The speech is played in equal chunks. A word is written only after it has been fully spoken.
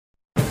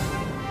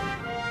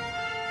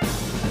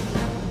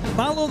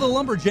Follow the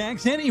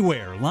Lumberjacks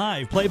anywhere.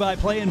 Live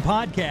play-by-play and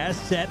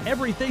podcasts at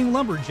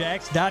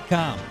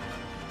everythinglumberjacks.com.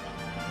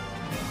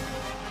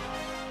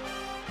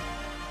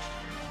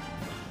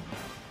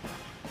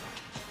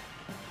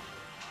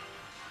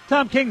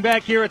 Tom King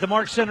back here at the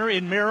Mark Center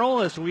in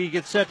Merrill as we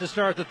get set to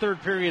start the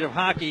third period of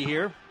hockey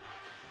here.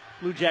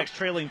 Blue Jacks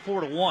trailing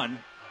 4-1.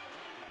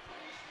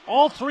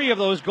 All three of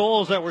those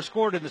goals that were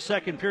scored in the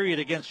second period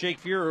against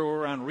Jake Fuhrer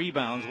were on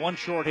rebounds. One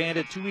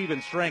shorthanded, two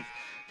even strength.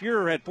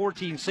 Fuhrer had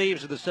 14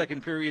 saves in the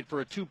second period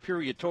for a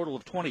two-period total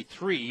of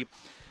 23.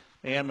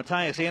 And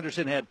Matthias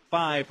Anderson had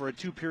 5 for a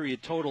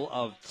two-period total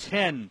of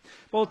 10.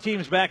 Both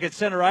teams back at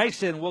center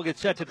ice, and we'll get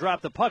set to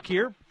drop the puck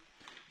here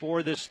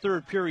for this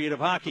third period of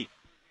hockey.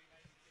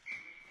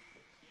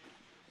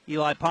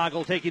 Eli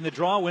Poggle taking the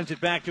draw, wins it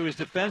back to his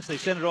defense. They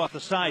send it off the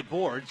side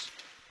boards.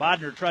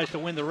 Bodner tries to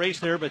win the race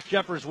there, but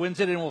Jeffers wins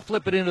it and will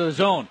flip it into the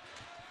zone.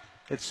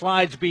 It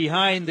slides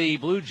behind the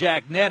Blue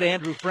Jack net.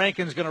 Andrew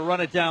Franken's going to run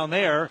it down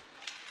there.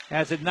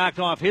 Has it knocked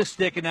off his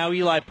stick, and now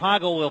Eli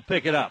Poggle will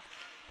pick it up.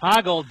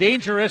 Poggle,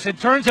 dangerous, and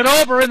turns it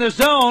over in the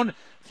zone.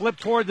 Flip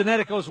toward the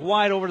net. It goes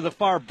wide over to the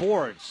far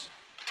boards.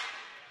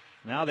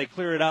 Now they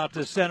clear it out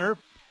to center,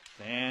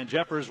 and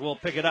Jeffers will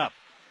pick it up.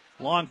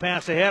 Long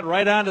pass ahead,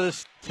 right onto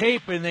the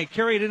tape, and they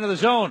carry it into the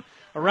zone.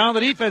 Around the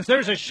defense,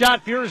 there's a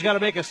shot. Fuhrer's got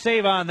to make a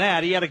save on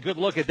that. He had a good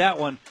look at that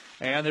one,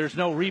 and there's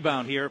no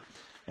rebound here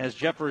as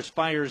Jeffers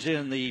fires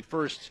in the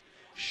first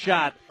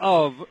shot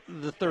of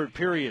the third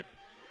period.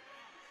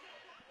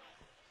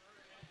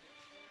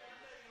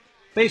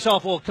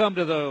 Faceoff will come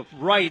to the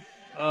right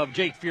of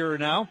Jake Fuhrer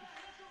now.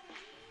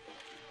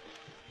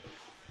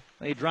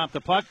 They drop the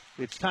puck.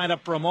 It's tied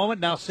up for a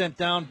moment, now sent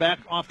down back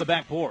off the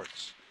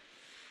backboards.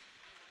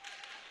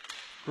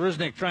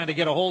 Gruznik trying to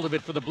get a hold of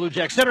it for the Blue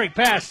Jacks. Centering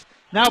pass.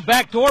 Now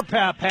backdoor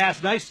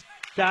pass. Nice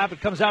job. It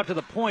comes out to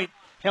the point.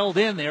 Held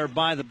in there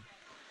by the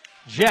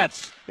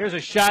Jets. Here's a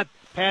shot.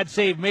 Pad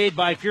save made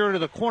by Fuhrer to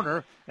the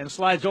corner and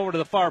slides over to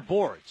the far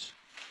boards.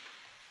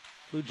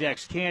 Blue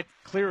Jacks can't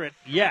clear it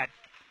yet.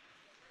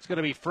 It's going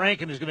to be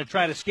Franken who's going to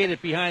try to skate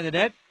it behind the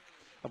net.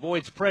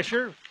 Avoids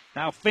pressure.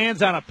 Now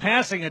fans on a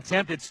passing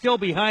attempt. It's still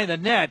behind the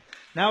net.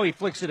 Now he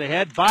flicks it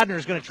ahead.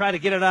 Bodner's going to try to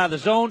get it out of the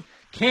zone.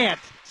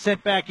 Can't.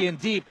 Sent back in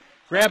deep.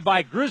 Grabbed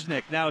by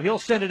Gruznik. Now he'll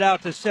send it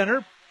out to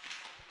center.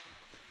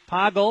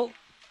 Poggle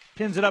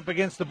pins it up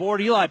against the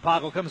board. Eli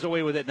Poggle comes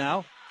away with it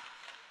now.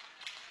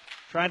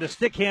 Trying to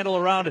stick handle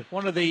around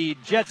one of the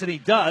Jets, and he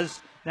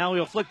does. Now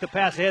he'll flick the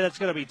pass ahead. That's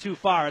going to be too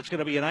far. It's going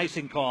to be an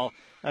icing call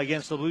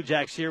against the Blue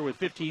Jacks here with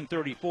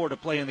 15:34 to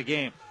play in the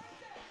game.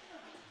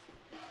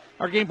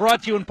 Our game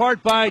brought to you in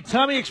part by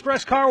Tommy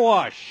Express Car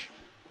Wash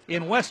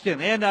in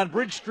Weston and on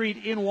Bridge Street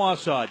in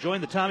Wausau.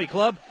 Join the Tommy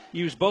Club.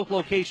 Use both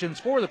locations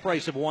for the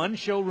price of one.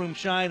 Showroom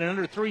shine in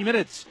under 3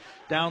 minutes.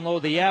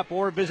 Download the app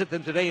or visit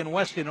them today in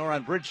Weston or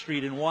on Bridge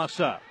Street in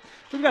Wausau.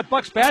 We've got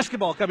Bucks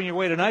basketball coming your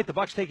way tonight. The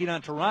Bucks taking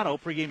on Toronto.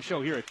 Pregame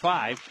show here at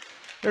 5.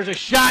 There's a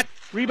shot.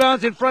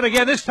 Rebounds in front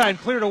again. This time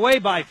cleared away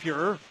by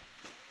Fuhrer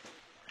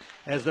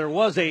as there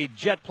was a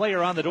Jet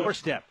player on the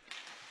doorstep.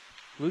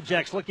 Blue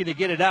Jacks looking to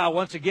get it out.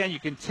 Once again, you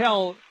can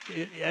tell,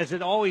 as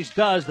it always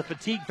does, the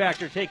fatigue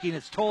factor taking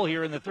its toll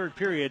here in the third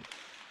period.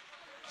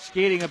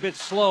 Skating a bit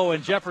slow,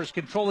 and Jeffers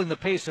controlling the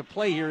pace of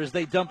play here as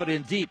they dump it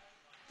in deep.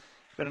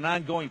 Been an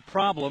ongoing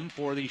problem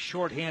for the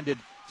shorthanded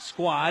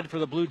squad for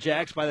the Blue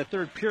Jacks. By the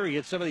third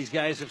period, some of these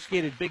guys have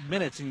skated big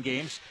minutes in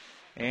games,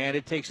 and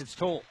it takes its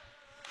toll.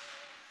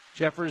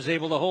 Jeffers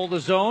able to hold the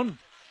zone.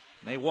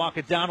 They walk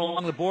it down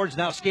along the boards,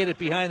 now skate it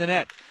behind the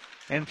net.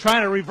 And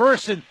trying to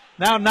reverse and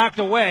now knocked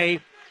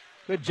away.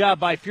 Good job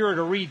by Fuhrer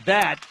to read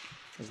that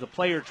as the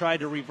player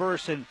tried to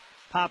reverse and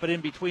pop it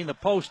in between the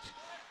post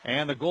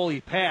and the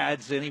goalie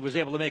pads, and he was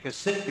able to make a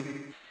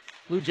save.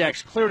 Blue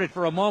Jacks cleared it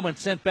for a moment,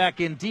 sent back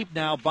in deep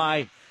now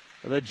by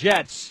the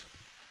Jets.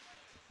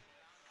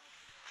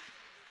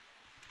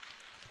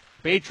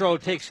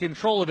 Batro takes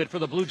control of it for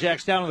the Blue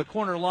Jacks down in the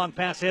corner. Long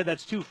pass ahead.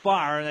 That's too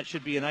far, and that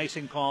should be an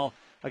icing call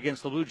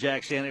against the Blue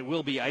Jacks, and it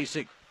will be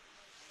icing.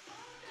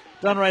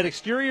 Done Right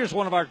Exteriors,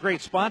 one of our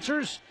great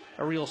sponsors,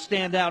 a real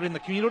standout in the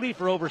community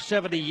for over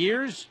 70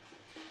 years.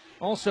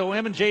 Also,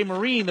 M&J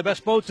Marine, the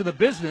best boats in the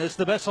business,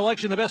 the best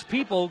selection, the best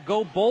people.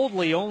 Go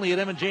boldly only at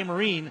M&J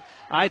Marine.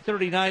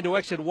 I-39 to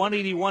exit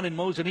 181 in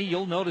Mosinee.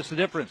 You'll notice the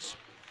difference.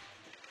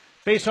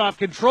 Face-off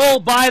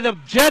control by the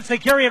Jets. They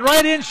carry it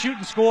right in, shoot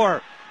and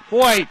score.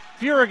 Boy,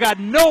 Fuhrer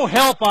got no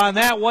help on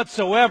that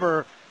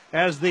whatsoever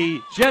as the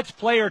Jets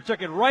player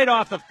took it right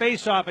off the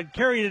face-off and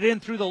carried it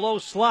in through the low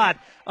slot,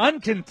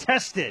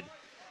 uncontested.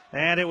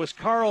 And it was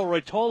Carl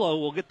Rotolo who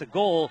will get the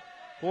goal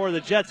for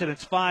the Jets, and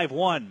it's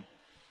 5-1.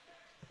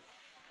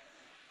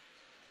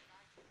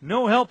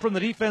 No help from the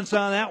defense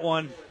on that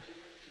one.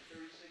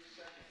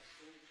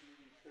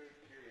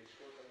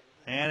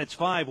 And it's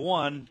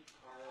 5-1.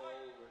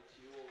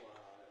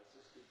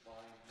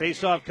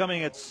 Face-off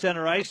coming at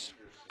center ice.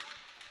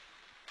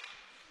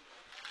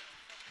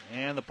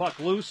 And the puck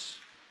loose.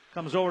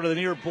 Comes over to the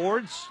near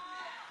boards.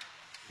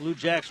 Blue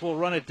Jacks will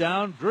run it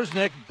down.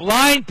 Gruznik,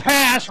 blind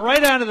pass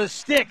right onto the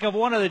stick of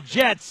one of the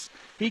Jets.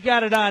 He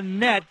got it on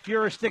net.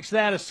 Fuhrer sticks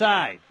that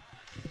aside.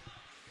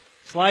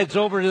 Slides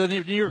over to the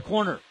near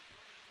corner.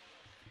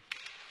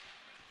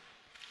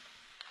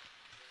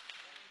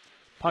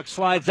 Puck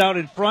slides out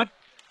in front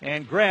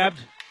and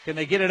grabbed. Can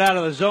they get it out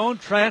of the zone?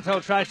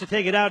 Trantow tries to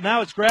take it out. Now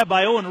it's grabbed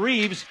by Owen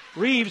Reeves.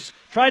 Reeves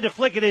tried to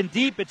flick it in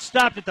deep. It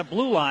stopped at the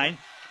blue line.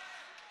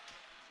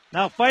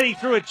 Now fighting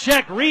through a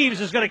check.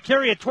 Reeves is going to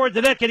carry it toward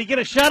the net. Can he get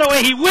a shot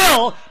away? He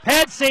will.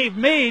 Pad save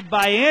made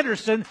by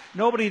Anderson.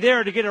 Nobody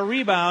there to get a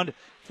rebound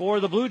for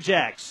the Blue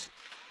Jacks.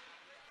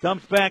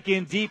 Dumped back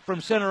in deep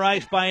from center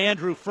ice by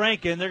Andrew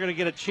Franken. They're going to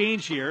get a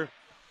change here.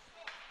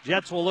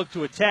 Jets will look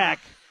to attack.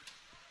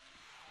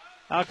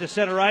 Out to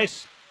center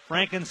ice.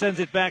 Franken sends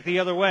it back the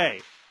other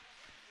way.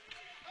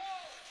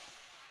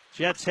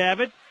 Jets have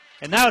it.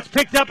 And now it's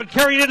picked up and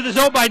carried into the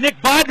zone by Nick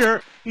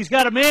Bodner. He's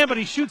got a man, but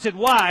he shoots it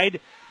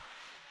wide.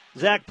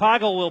 Zach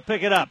Poggle will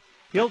pick it up.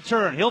 He'll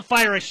turn. He'll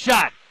fire a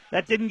shot.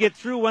 That didn't get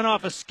through, went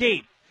off a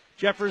skate.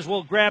 Jeffers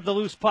will grab the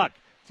loose puck.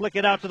 Flick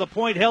it out to the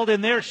point, held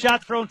in there.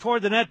 Shot thrown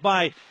toward the net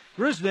by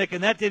Gruznik,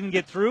 and that didn't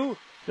get through.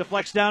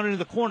 Deflects down into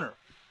the corner.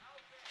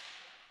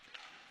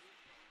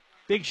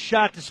 Big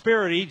shot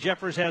disparity.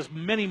 Jeffers has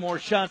many more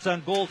shots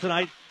on goal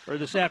tonight, or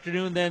this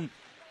afternoon, than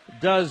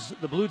does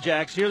the Blue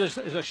Jacks. Here there's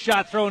a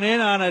shot thrown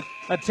in on an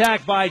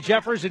attack by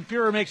Jeffers, and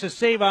Fuhrer makes a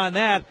save on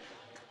that.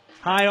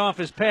 High off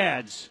his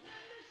pads.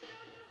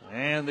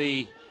 And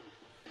the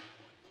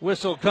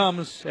whistle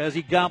comes as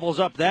he gobbles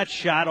up that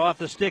shot off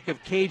the stick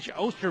of Cage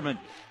Osterman.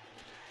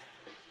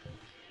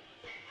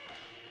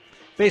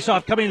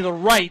 Face-off coming to the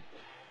right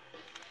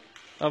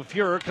of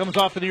Fuhrer. Comes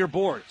off the near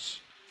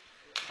boards.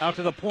 Out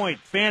to the point.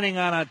 Fanning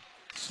on a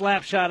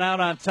slap shot out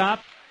on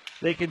top.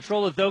 They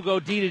control it. They'll go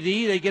D to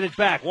D. They get it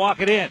back. Walk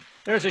it in.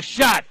 There's a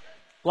shot.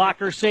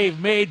 Blocker save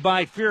made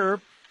by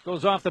Fuhrer.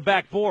 Goes off the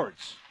back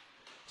boards.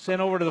 Sent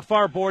over to the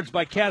far boards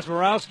by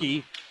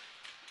Kazmarowski.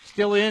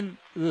 Still in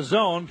the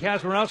zone.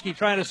 Kazmarowski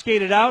trying to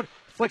skate it out.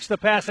 Flicks the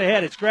pass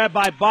ahead. It's grabbed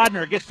by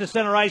Bodner. Gets to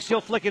center ice.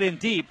 He'll flick it in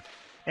deep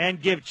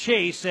and give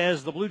chase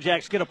as the Blue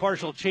Jacks get a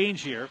partial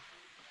change here.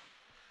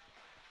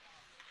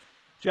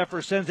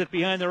 Jeffers sends it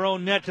behind their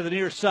own net to the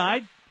near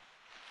side.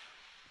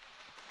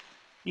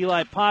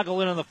 Eli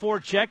Poggle in on the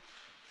forecheck.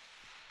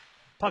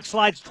 Puck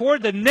slides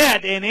toward the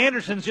net, and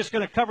Anderson's just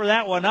going to cover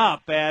that one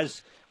up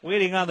as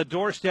waiting on the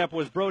doorstep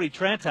was Brody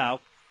Trantow.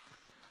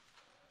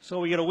 So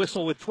we get a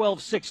whistle with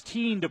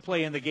 12:16 to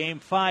play in the game.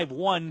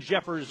 5-1,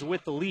 Jeffers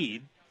with the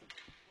lead.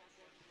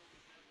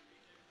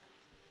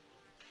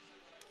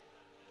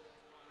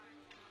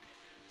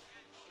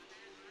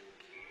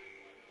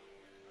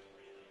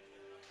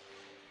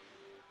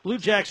 Blue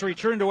Jacks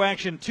return to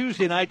action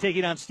Tuesday night,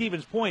 taking on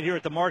Stevens Point here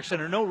at the Mark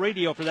Center. No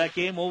radio for that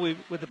game. We'll be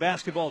with the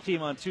basketball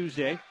team on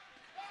Tuesday.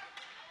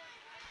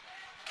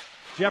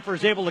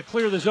 Jeffers able to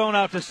clear the zone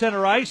out to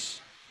center ice.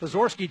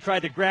 Pazorski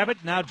tried to grab it.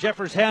 Now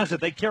Jeffers has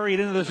it. They carry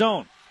it into the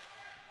zone.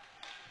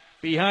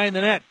 Behind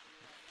the net.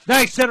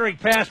 Nice centering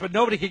pass, but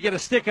nobody could get a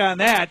stick on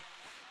that.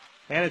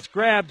 And it's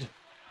grabbed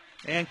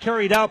and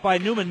carried out by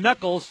Newman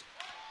Knuckles.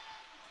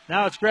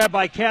 Now it's grabbed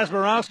by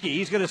Kazmarowski.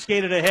 He's going to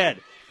skate it ahead.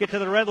 Get to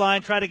the red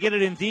line, try to get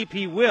it in deep.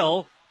 He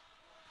will.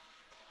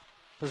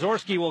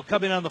 Pazorski will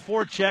come in on the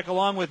forecheck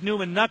along with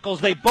Newman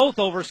Knuckles. They both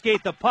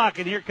overskate the puck,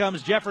 and here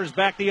comes Jeffers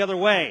back the other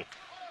way.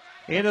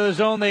 Into the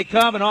zone they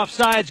come, and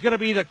offside's going to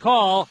be the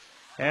call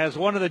as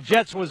one of the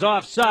Jets was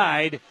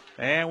offside,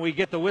 and we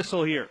get the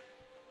whistle here.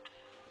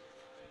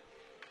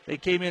 They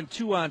came in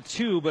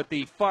 2-on-2, but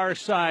the far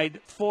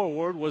side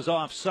forward was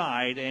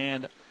offside,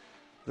 and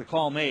the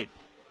call made.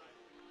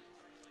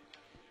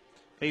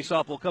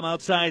 Faceoff will come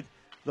outside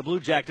the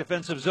Blue Jack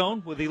defensive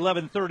zone with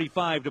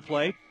 11:35 to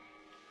play.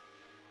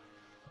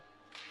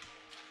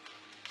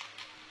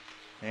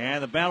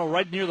 And the battle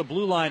right near the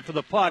blue line for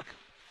the puck.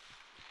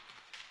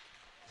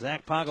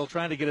 Zach Poggle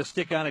trying to get a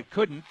stick on it,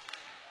 couldn't.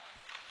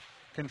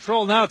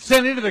 Control now, it's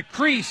sent into the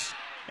crease,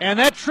 and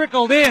that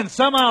trickled in.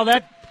 Somehow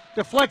that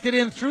deflected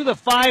in through the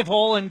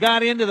 5-hole and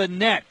got into the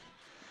net.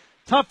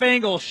 Tough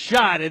angle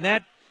shot, and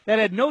that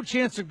had no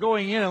chance of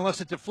going in unless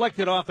it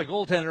deflected off the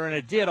goaltender, and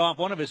it did off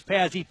one of his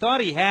pads. He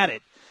thought he had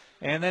it,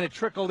 and then it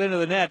trickled into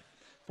the net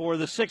for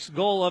the 6th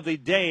goal of the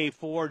day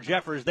for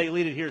Jeffers. They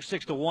lead it here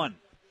 6-1.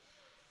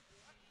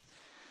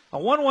 A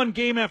 1-1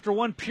 game after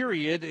one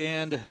period,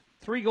 and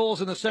 3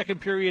 goals in the second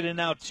period, and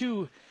now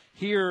 2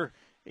 here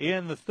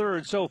in the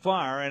third so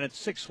far, and it's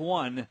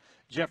 6-1.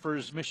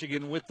 Jeffers,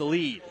 Michigan with the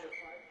lead.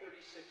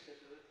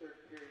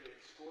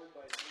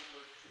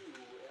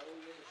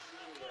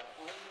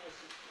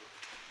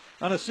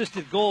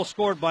 Unassisted goal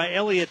scored by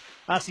Elliot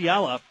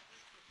Asiala.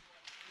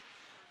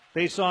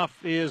 Faceoff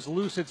is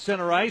loose at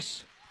center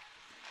ice.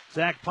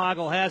 Zach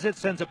Poggle has it,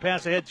 sends a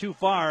pass ahead too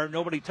far.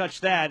 Nobody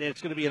touched that. It's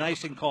going to be an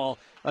icing call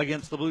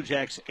against the Blue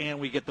Jacks, and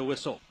we get the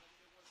whistle.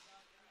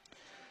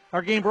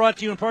 Our game brought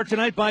to you in part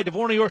tonight by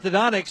Dvorny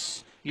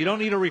Orthodontics. You don't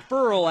need a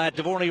referral at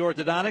Dvorny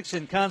Orthodontics,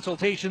 and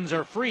consultations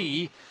are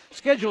free.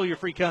 Schedule your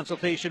free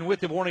consultation with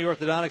Dvorny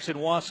Orthodontics in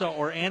Wausau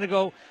or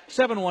Antigo,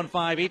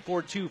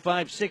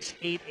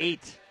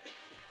 715-842-5688.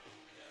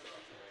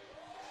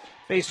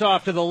 Face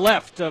off to the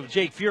left of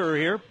Jake Fuhrer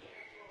here.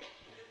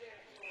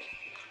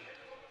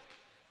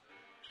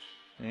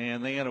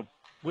 And they got a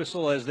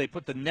whistle as they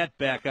put the net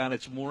back on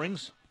its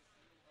moorings.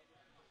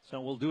 So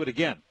we'll do it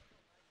again.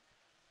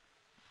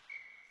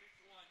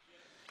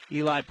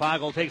 Eli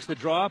Poggle takes the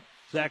draw.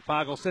 Zach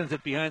Poggle sends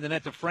it behind the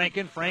net to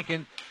Franken.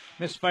 Franken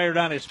misfired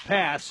on his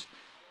pass.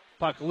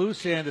 Puck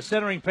loose, and the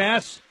centering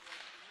pass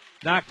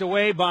knocked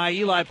away by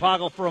Eli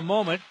Poggle for a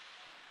moment.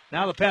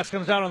 Now the pass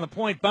comes out on the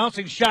point.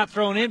 Bouncing shot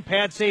thrown in.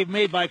 Pad save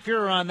made by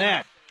Fuhrer on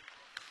that.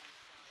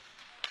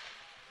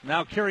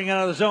 Now carrying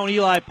out of the zone,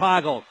 Eli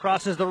Poggle.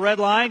 Crosses the red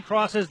line,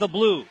 crosses the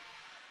blue.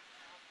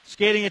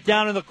 Skating it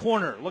down in the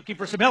corner, looking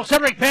for some help.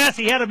 Centering pass,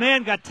 he had a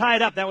man, got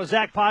tied up. That was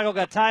Zach Poggle,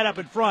 got tied up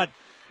in front.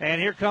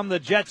 And here come the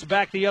Jets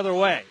back the other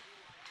way.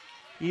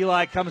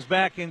 Eli comes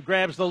back and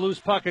grabs the loose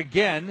puck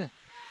again.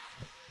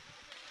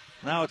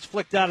 Now it's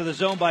flicked out of the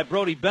zone by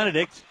Brody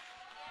Benedict.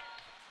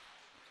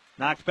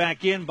 Knocked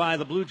back in by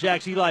the Blue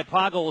Jacks. Eli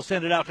Poggle will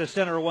send it out to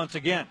center once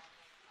again.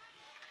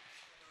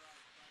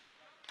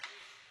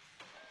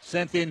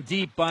 Sent in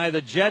deep by the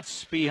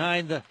Jets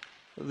behind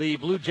the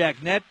Blue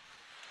Jack net.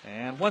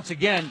 And once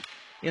again,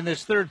 in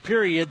this third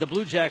period, the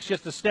Blue Jacks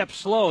just a step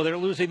slow. They're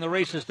losing the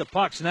races to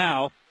pucks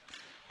now.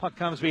 Puck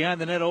comes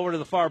behind the net over to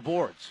the far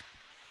boards.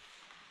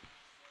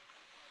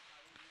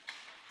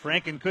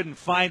 Franken couldn't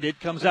find it.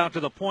 Comes out to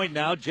the point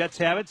now. Jets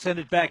have it. Send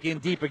it back in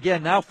deep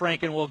again. Now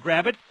Franken will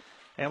grab it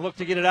and look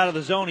to get it out of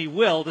the zone. He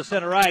will to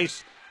center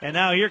ice. And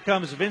now here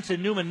comes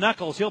Vincent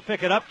Newman-Knuckles. He'll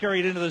pick it up, carry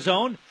it into the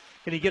zone.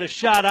 Can he get a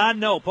shot on?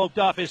 No. Poked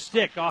off his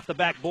stick off the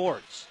back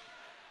boards.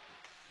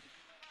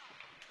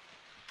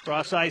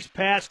 Cross ice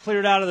pass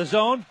cleared out of the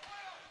zone.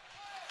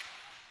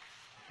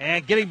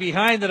 And getting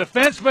behind the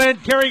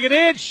defenseman, carrying it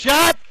in,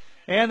 shot,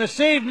 and the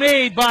save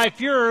made by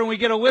Fuhrer, and we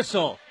get a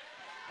whistle.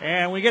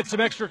 And we get some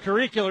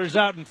extracurriculars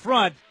out in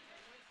front.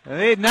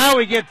 Now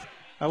we get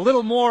a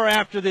little more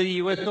after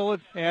the whistle,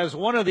 as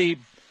one of the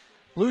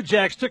Blue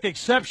Jacks took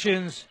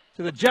exceptions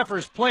to the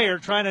Jeffers player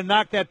trying to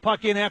knock that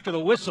puck in after the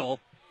whistle.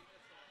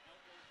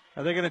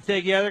 They're going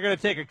to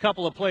take a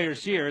couple of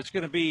players here. It's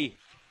going to be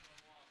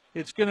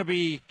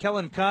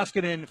Kellen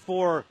Koskinen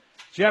for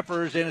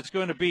Jeffers, and it's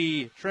going to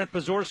be Trent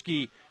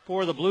Pozorski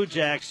for the Blue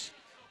Jacks.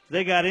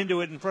 They got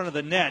into it in front of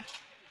the net.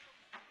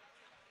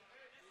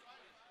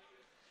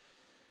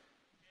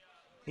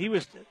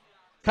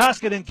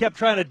 Koskinen kept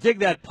trying to dig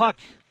that puck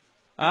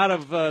out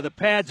of the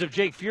pads of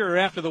Jake Fuhrer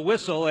after the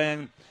whistle,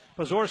 and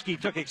Pozorski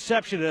took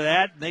exception to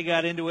that, and they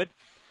got into it.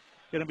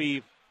 Going to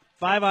be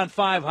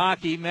 5-on-5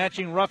 hockey,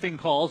 matching roughing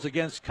calls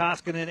against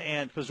Koskinen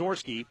and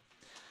Pozorski.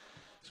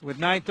 So with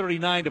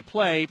 9:39 to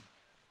play,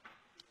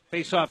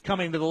 face-off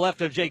coming to the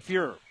left of Jake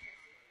Fuhrer.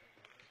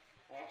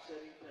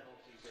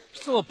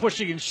 Still a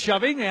pushing and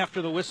shoving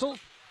after the whistle.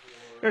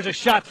 There's a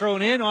shot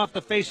thrown in off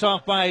the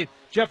face-off by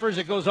Jeffers.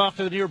 It goes off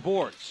to the near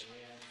boards.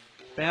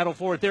 Battle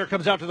for it there,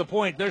 comes out to the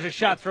point. There's a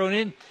shot thrown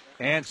in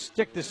and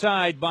sticked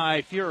aside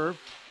by Fuhrer.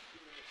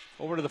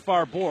 Over to the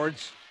far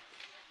boards.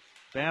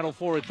 Battle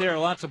for it there.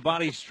 Lots of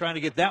bodies trying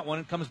to get that one.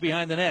 It comes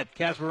behind the net.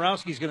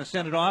 Kasparowski's going to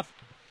send it off.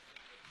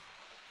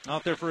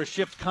 Out there for a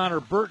shift,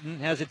 Connor Burton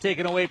has it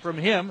taken away from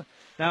him.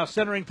 Now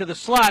centering to the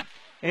slot,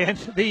 and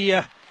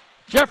the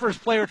Jeffers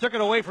player took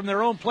it away from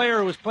their own player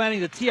who was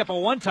planning to tee up a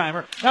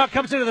one-timer. Now it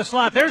comes into the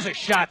slot. There's a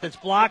shot that's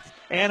blocked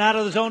and out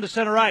of the zone to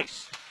center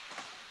ice.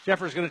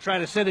 Jeffers going to try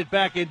to send it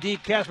back in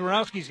deep.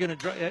 Kasparowski's going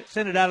to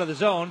send it out of the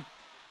zone.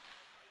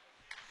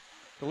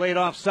 Delayed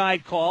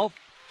offside call.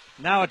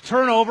 Now a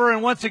turnover,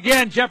 and once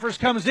again, Jeffers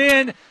comes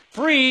in,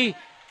 free,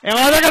 and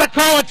they're going to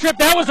call a trip.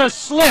 That was a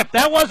slip.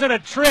 That wasn't a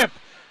trip.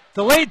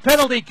 Delayed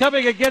penalty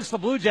coming against the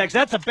Blue Jacks.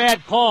 That's a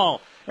bad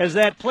call as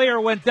that player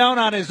went down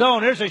on his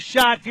own. There's a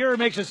shot. Fuhrer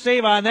makes a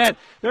save on that.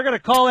 They're going to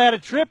call that a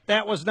trip.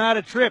 That was not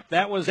a trip.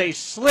 That was a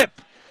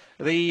slip.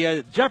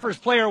 The Jeffers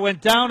player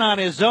went down on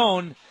his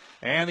own,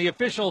 and the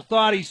official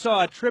thought he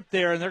saw a trip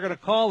there, and they're going to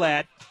call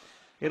that.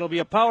 It'll be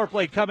a power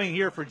play coming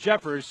here for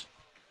Jeffers.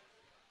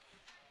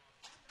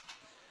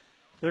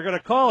 They're going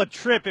to call a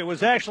trip. It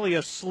was actually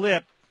a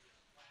slip.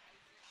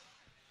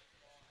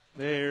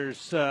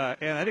 There's,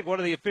 and I think one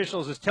of the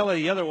officials is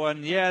telling the other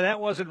one, yeah,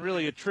 that wasn't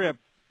really a trip.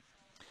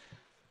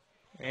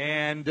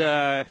 And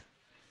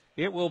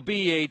it will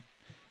be a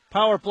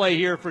power play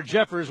here for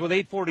Jeffers with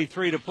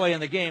 8:43 to play in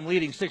the game,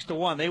 leading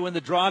 6-1. They win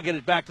the draw, get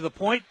it back to the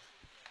point.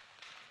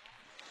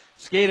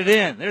 Skated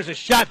in. There's a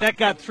shot that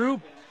got through.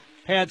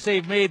 Pad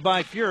save made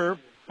by Fuhrer.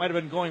 Might have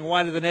been going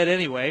wide of the net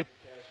anyway.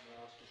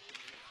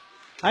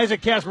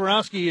 Isaac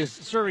Kasparowski is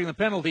serving the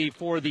penalty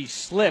for the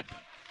slip.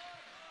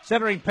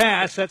 Centering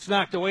pass, that's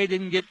knocked away,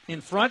 didn't get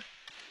in front.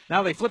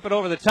 Now they flip it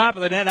over the top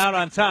of the net, out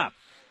on top.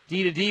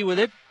 D to D with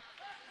it.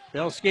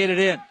 They'll skate it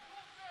in.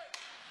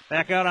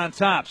 Back out on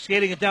top,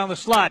 skating it down the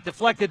slot.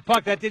 Deflected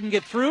puck, that didn't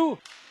get through.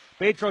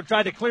 Petro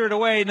tried to clear it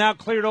away, now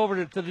cleared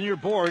over to the near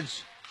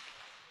boards.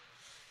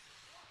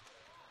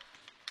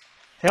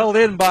 Held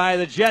in by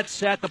the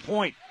Jets at the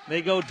point.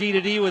 They go D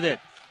to D with it.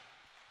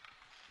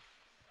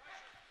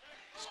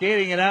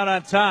 Skating it out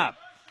on top.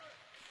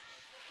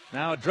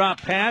 Now a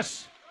drop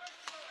pass.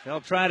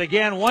 They'll try it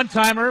again.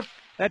 One-timer.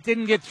 That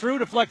didn't get through.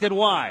 Deflected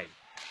wide.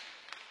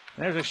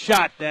 There's a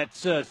shot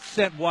that's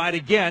sent wide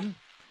again.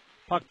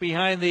 Puck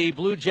behind the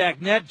Blue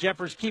Jack net.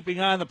 Jeffers keeping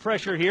on the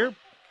pressure here.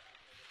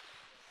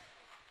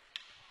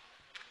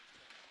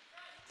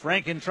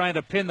 Franken trying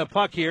to pin the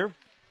puck here.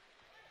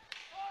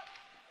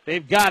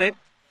 They've got it.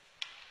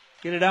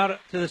 Get it out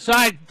to the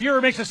side.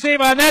 Fuhrer makes a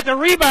save on that. The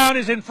rebound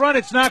is in front.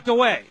 It's knocked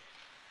away.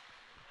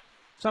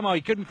 Somehow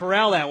he couldn't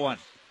corral that one.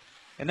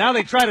 And now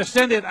they try to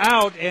send it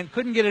out and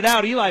couldn't get it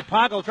out. Eli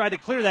Poggle tried to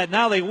clear that.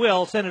 Now they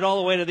will send it all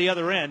the way to the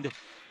other end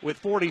with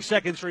 40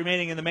 seconds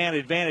remaining in the man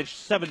advantage,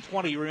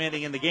 7:20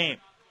 remaining in the game.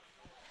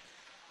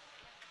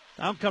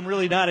 Outcome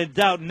really not in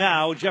doubt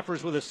now.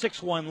 Jeffers with a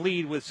 6-1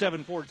 lead with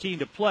 7:14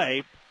 to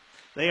play.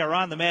 They are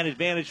on the man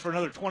advantage for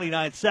another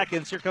 29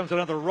 seconds. Here comes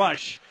another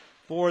rush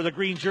for the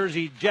green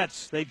jersey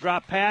Jets. They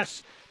drop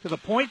pass to the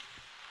point.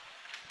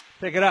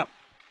 Pick it up.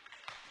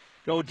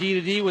 Go D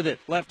to D with it.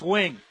 Left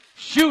wing.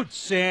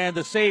 Shoots, and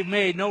the save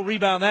made. No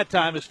rebound that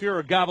time as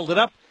Fuhrer gobbled it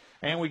up.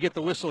 And we get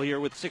the whistle here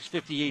with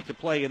 6:58 to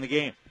play in the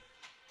game.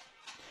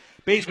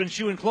 Baseman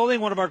Shoe and Clothing,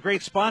 one of our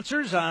great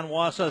sponsors on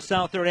Wausau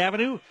South 3rd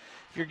Avenue.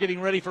 If you're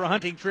getting ready for a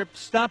hunting trip,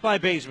 stop by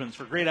Baseman's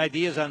for great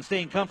ideas on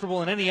staying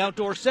comfortable in any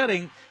outdoor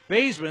setting.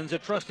 Baseman's, a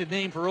trusted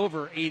name for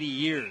over 80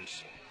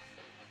 years.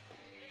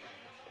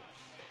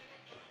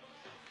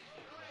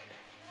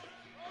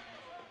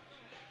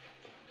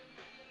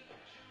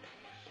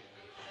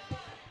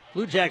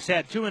 Blue Jacks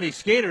had too many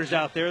skaters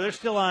out there. They're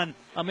still on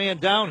a man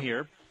down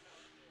here.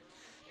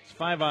 It's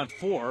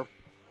 5-on-4.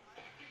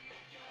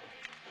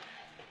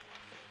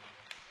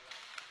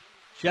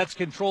 Jets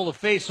control the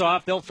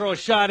face-off. They'll throw a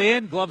shot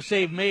in. Glove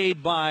save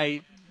made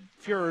by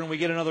Fuhrer, and we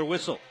get another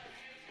whistle.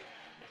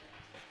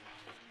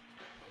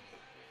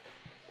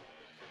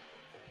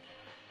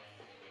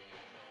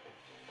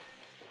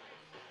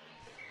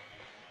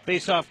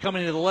 Face-off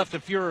coming to the left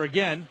of Fuhrer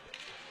again.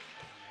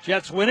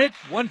 Jets win it.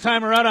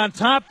 One-timer out on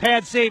top.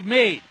 Pad save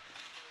made.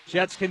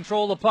 Jets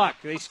control the puck.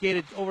 They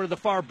skated over to the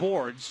far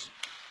boards.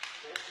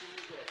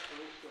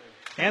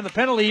 And the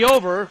penalty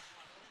over.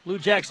 Blue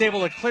Jacks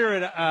able to clear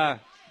it,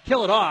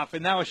 kill it off,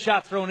 and now a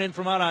shot thrown in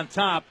from out on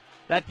top.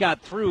 That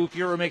got through.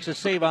 Fuhrer makes a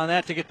save on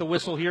that to get the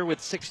whistle here with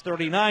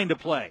 6:39 to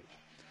play.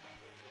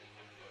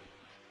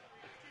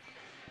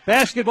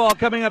 Basketball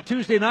coming up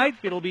Tuesday night.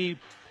 It'll be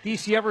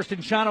DC Everest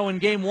and Shawano in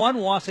Game 1,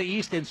 Wausau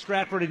East and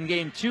Stratford in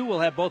Game 2. We'll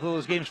have both of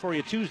those games for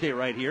you Tuesday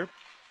right here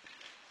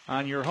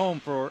on your home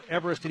for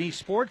Everest and East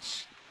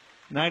Sports.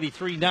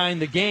 93-9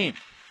 the game.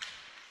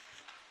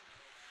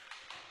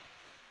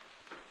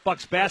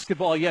 Bucks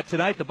basketball yet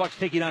tonight. The Bucks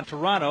taking on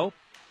Toronto.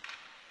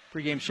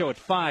 Pre-game show at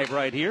 5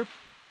 right here.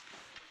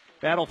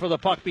 Battle for the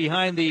puck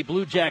behind the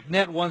Blue Jack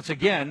net once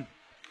again.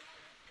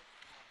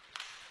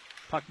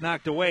 Puck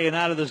knocked away and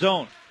out of the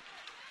zone.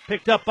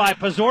 Picked up by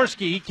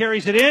Pozorski. He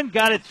carries it in,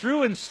 got it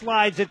through, and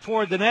slides it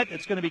toward the net.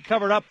 It's going to be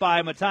covered up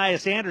by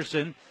Matthias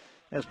Anderson.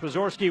 As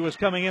Pozorski was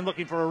coming in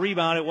looking for a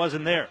rebound, it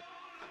wasn't there.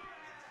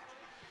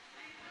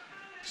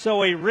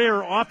 So a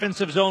rare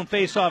offensive zone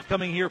faceoff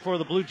coming here for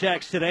the Blue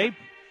Jacks today.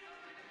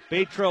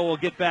 Batro will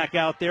get back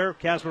out there.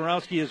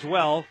 Kazmarowski as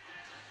well.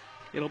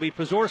 It'll be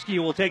Pozorski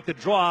who will take the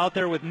draw out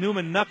there with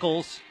Newman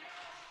Knuckles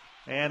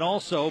and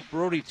also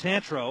Brody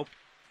Trantow,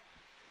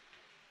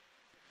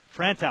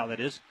 that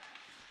is.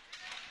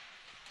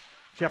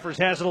 Jeffers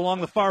has it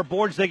along the far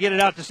boards. They get it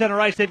out to center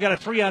ice. They've got a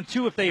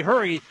 3-on-2 if they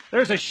hurry.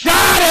 There's a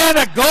shot and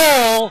a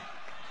goal.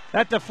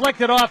 That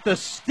deflected off the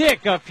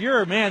stick of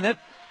Fuhrer. Man,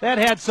 that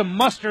had some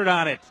mustard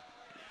on it.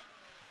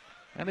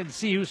 I didn't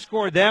see who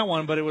scored that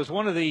one, but it was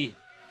one of the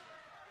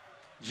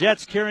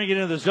Jets carrying it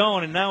into the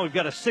zone, and now we've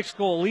got a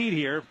 6-goal lead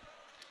here.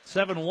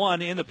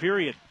 7-1 in the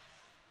period.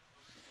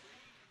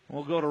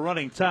 We'll go to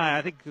running time.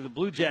 I think the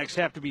Blue Jacks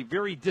have to be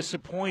very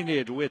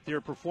disappointed with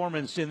their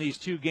performance in these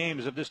two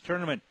games of this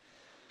tournament.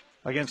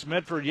 Against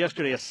Medford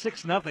yesterday, a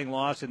 6-0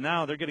 loss, and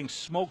now they're getting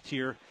smoked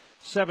here,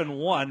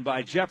 7-1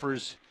 by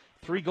Jeffers.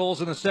 3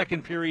 goals in the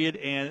second period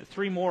and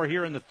 3 more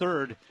here in the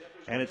third,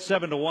 and it's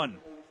 7-1.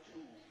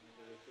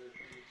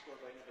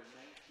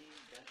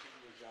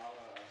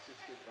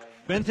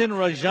 Benton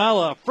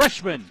Rajala,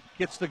 freshman,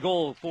 gets the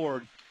goal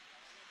for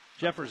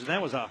Jeffers, and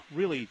that was a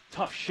really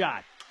tough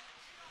shot.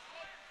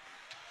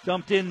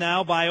 Dumped in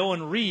now by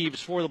Owen Reeves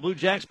for the Blue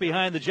Jacks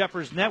behind the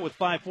Jeffers net with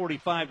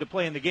 5:45 to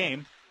play in the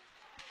game.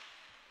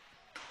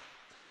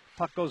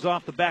 Puck goes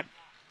off the back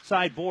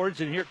side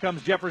boards, and here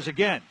comes Jeffers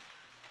again.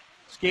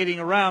 Skating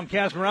around,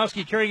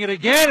 Kazmarowski carrying it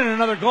again, and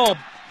another goal.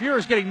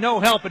 Fuhrer's getting no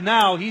help, and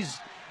now I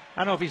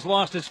don't know if he's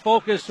lost his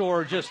focus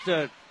or just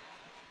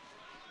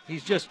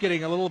he's just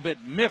getting a little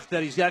bit miffed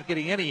that he's not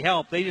getting any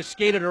help. They just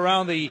skated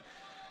around the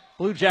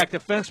Blue Jack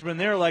defensemen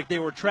there like they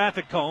were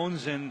traffic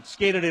cones and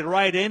skated it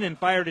right in and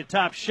fired it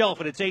top shelf,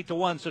 and it's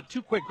 8-1. So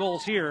 2 quick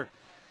goals here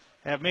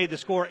have made the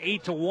score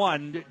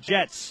 8-1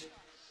 Jets.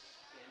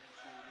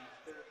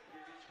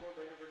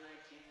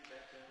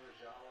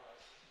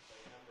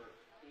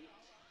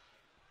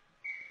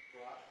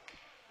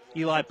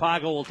 Eli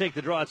Poggle will take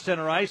the draw at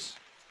center ice.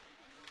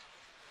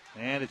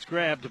 And it's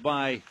grabbed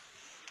by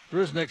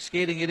Gruznik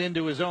skating it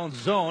into his own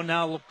zone.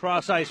 Now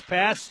cross-ice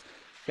pass.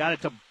 Got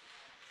it to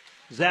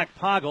Zach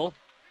Poggle.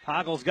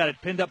 Poggle's got it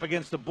pinned up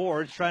against the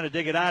boards, trying to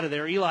dig it out of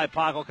there. Eli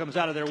Poggle comes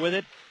out of there with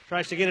it.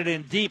 Tries to get it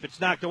in deep. It's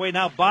knocked away.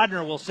 Now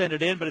Bodner will send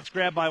it in, but it's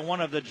grabbed by one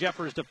of the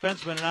Jeffers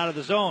defensemen and out of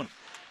the zone.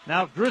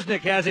 Now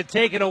Gruznik has it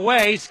taken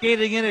away,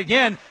 skating in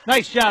again.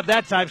 Nice job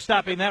that time,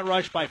 stopping that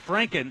rush by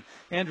Franken.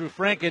 Andrew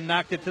Franken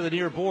knocked it to the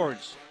near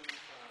boards.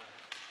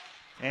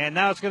 And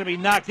now it's going to be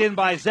knocked in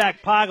by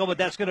Zach Poggle, but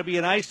that's going to be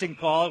an icing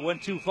call. It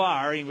went too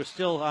far. He was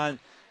still on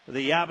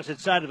the opposite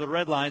side of the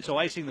red line, so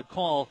icing the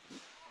call.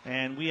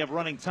 And we have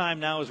running time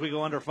now as we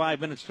go under 5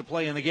 minutes to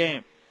play in the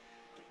game.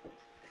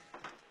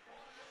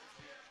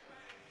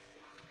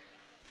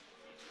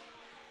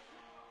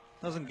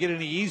 Doesn't get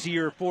any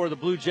easier for the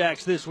Blue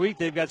Jacks this week.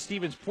 They've got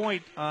Stevens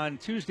Point on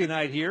Tuesday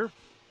night here.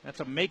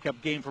 That's a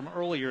makeup game from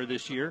earlier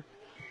this year.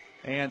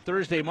 And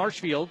Thursday,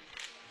 Marshfield.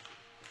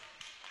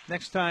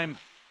 Next time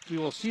we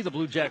will see the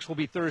Blue Jacks will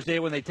be Thursday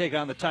when they take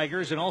on the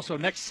Tigers. And also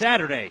next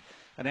Saturday,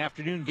 an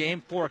afternoon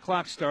game, 4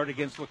 o'clock start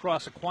against La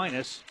Crosse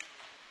Aquinas.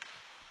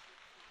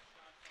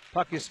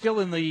 Puck is still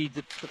in the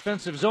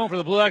defensive zone for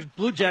the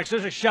Blue Jacks.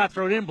 There's a shot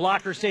thrown in.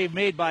 Blocker save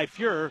made by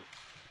Fuhrer.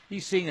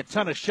 He's seeing a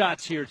ton of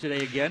shots here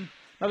today again.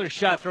 Another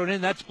shot thrown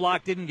in. That's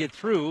blocked. Didn't get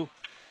through.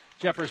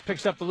 Jeffers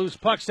picks up the loose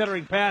puck.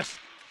 Centering pass.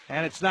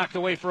 And it's knocked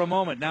away for a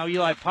moment. Now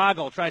Eli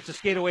Poggle tries to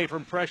skate away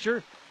from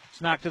pressure.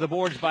 It's knocked to the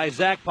boards by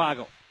Zach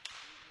Poggle.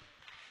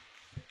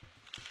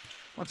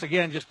 Once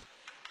again, just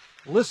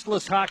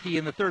listless hockey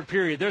in the third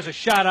period. There's a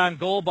shot on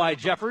goal by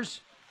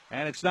Jeffers.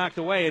 And it's knocked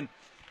away. And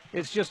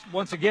it's just,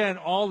 once again,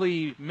 all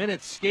the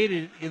minutes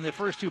skated in the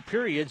first two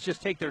periods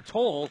just take their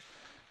toll.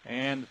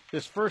 And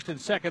this first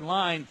and second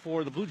line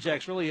for the Blue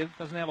Jacks really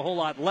doesn't have a whole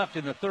lot left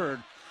in the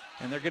third.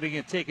 And they're getting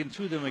it taken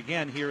to them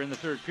again here in the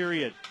third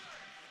period.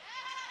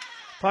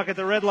 Puck at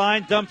the red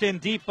line, dumped in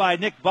deep by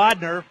Nick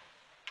Bodner.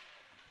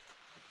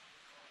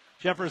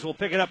 Jeffers will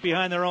pick it up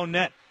behind their own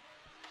net.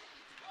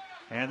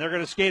 And they're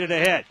going to skate it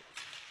ahead.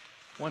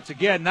 Once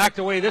again, knocked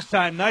away this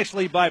time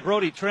nicely by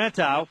Brody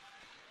Trantow.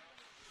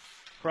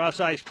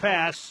 Cross-ice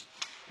pass.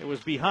 It was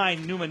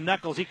behind Newman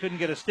Knuckles. He couldn't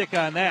get a stick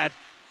on that.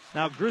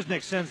 Now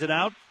Gruznik sends it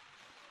out.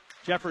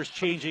 Jeffers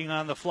changing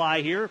on the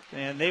fly here,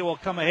 and they will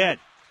come ahead.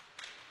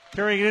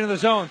 Carrying it into the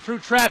zone, through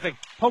traffic,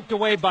 poked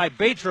away by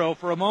Batro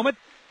for a moment.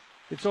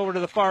 It's over to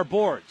the far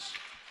boards.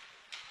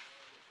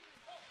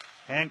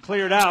 And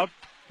cleared out.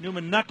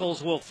 Newman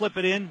Knuckles will flip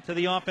it in to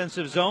the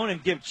offensive zone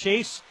and give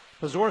chase.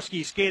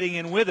 Pazorski skating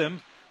in with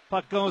him.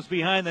 Puck goes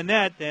behind the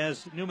net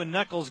as Newman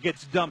Knuckles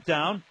gets dumped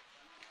down.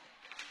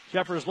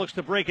 Jeffers looks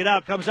to break it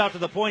out, comes out to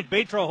the point.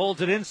 Batro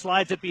holds it in,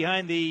 slides it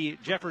behind the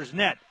Jeffers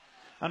net.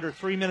 Under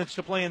 3 minutes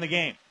to play in the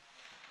game.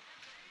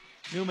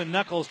 Newman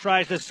Knuckles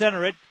tries to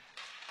center it.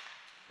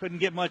 Couldn't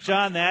get much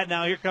on that.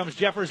 Now here comes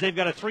Jeffers. They've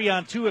got a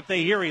 3-on-2 if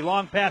they hear.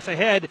 Long pass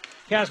ahead.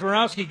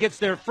 Kazmarowski gets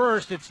there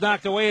first. It's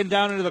knocked away and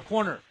down into the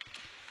corner.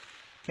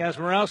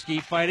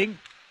 Kazmarowski fighting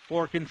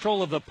for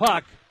control of the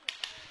puck.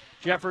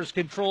 Jeffers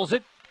controls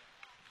it.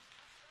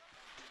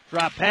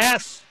 Drop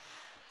pass.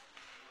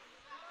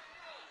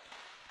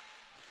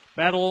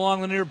 Battle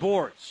along the near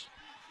boards.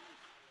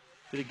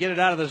 Did it get it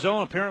out of the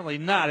zone? Apparently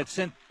not. It's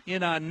sent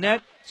in on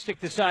net.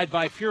 Sticked aside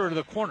by Fuhrer to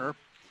the corner.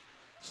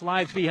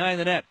 Slides behind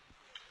the net.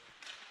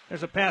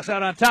 There's a pass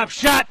out on top.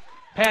 Shot.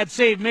 Pad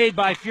save made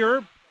by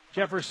Fuhrer.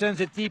 Jeffers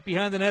sends it deep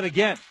behind the net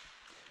again.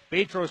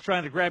 Batro's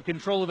trying to grab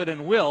control of it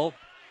and will.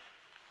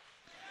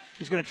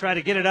 He's going to try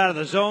to get it out of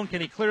the zone.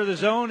 Can he clear the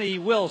zone? He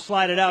will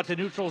slide it out to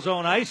neutral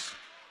zone ice.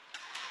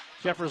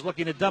 Jeffers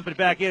looking to dump it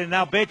back in, and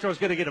now Batro's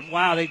going to get it.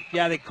 Wow,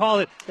 they call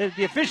it.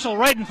 The official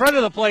right in front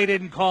of the play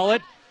didn't call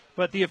it,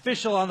 but the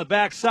official on the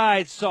back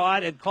side saw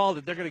it and called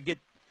it. They're going to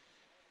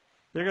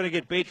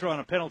get Batro on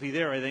a penalty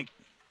there, I think.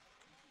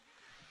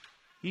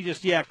 He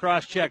just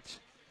cross-checked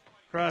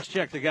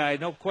the guy.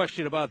 No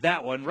question about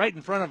that one. Right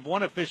in front of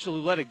one official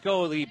who let it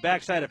go. The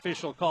backside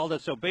official called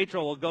it, so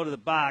Batro will go to the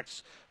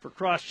box for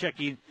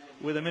cross-checking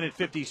with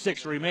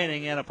 1:56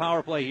 remaining and a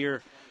power play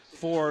here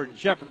for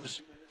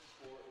Jeffers.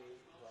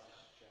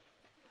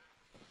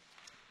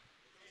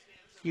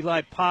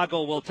 Eli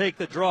Poggle will take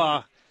the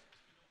draw.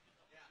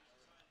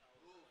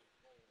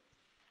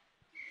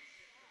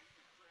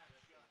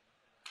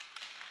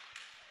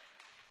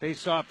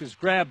 Faceoff is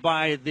grabbed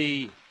by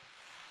the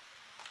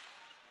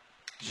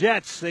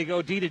Jets. They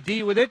go D to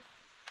D with it.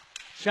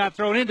 Shot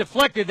thrown in,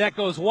 deflected. That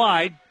goes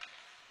wide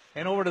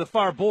and over to the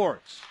far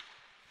boards.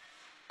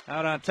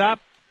 Out on top.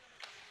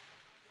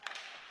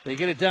 They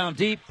get it down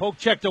deep. Poke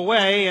checked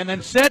away and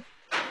then set.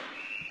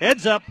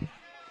 Heads up.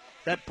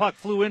 That puck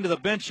flew into the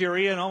bench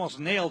area and almost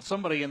nailed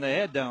somebody in the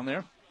head down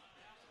there.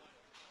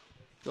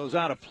 Goes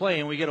out of play,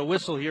 and we get a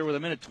whistle here with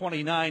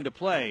 1:29 to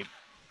play.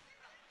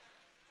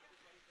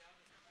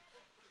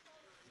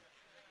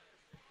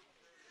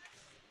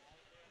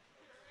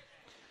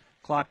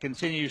 Clock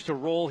continues to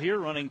roll here.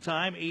 Running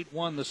time,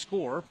 8-1 the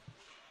score.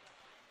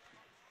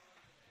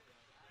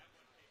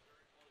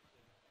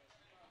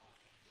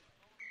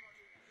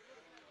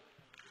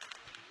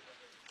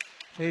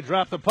 They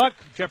drop the puck.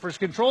 Jeffers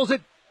controls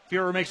it.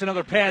 Fuhrer makes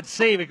another pad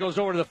save. It goes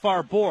over to the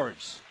far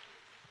boards.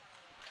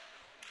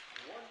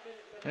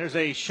 There's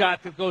a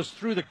shot that goes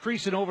through the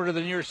crease and over to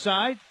the near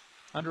side.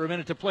 Under a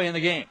minute to play in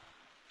the game.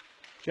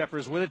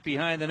 Jeffers with it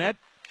behind the net.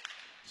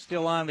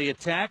 Still on the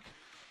attack.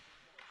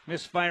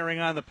 Misfiring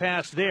on the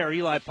pass there.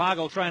 Eli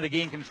Poggle trying to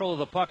gain control of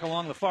the puck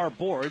along the far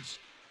boards.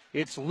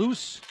 It's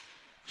loose.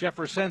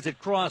 Jeffers sends it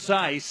cross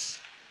ice.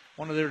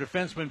 One of their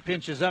defensemen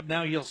pinches up.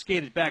 Now he'll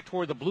skate it back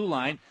toward the blue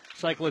line.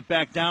 Cycle it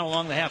back down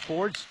along the half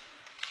boards.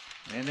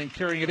 And then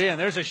carrying it in.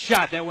 There's a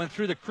shot that went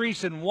through the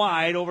crease and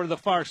wide over to the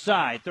far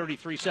side.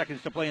 33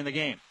 seconds to play in the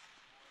game.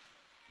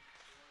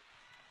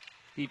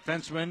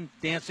 Defenseman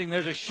dancing.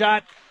 There's a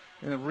shot.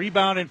 And a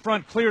rebound in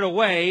front cleared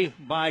away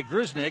by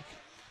Grzelcyk.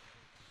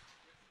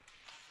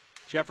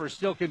 Jeffers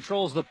still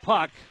controls the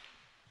puck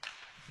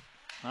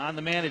on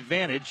the man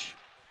advantage.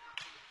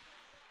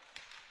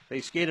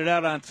 They skated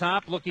out on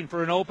top looking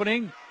for an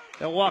opening.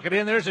 They'll walk it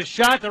in. There's a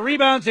shot. The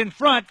rebound's in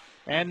front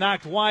and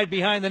knocked wide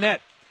behind the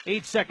net.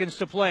 8 seconds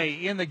to play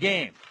in the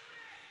game.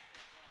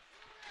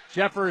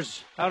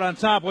 Jeffers out on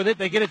top with it.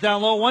 They get it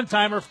down low.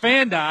 One-timer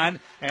fanned on,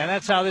 and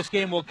that's how this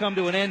game will come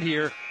to an end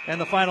here, and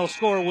the final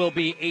score will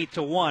be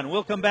 8-1.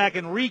 We'll come back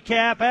and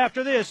recap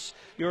after this.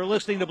 You're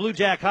listening to Blue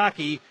Jack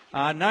Hockey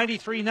on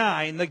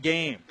 93.9 The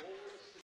Game.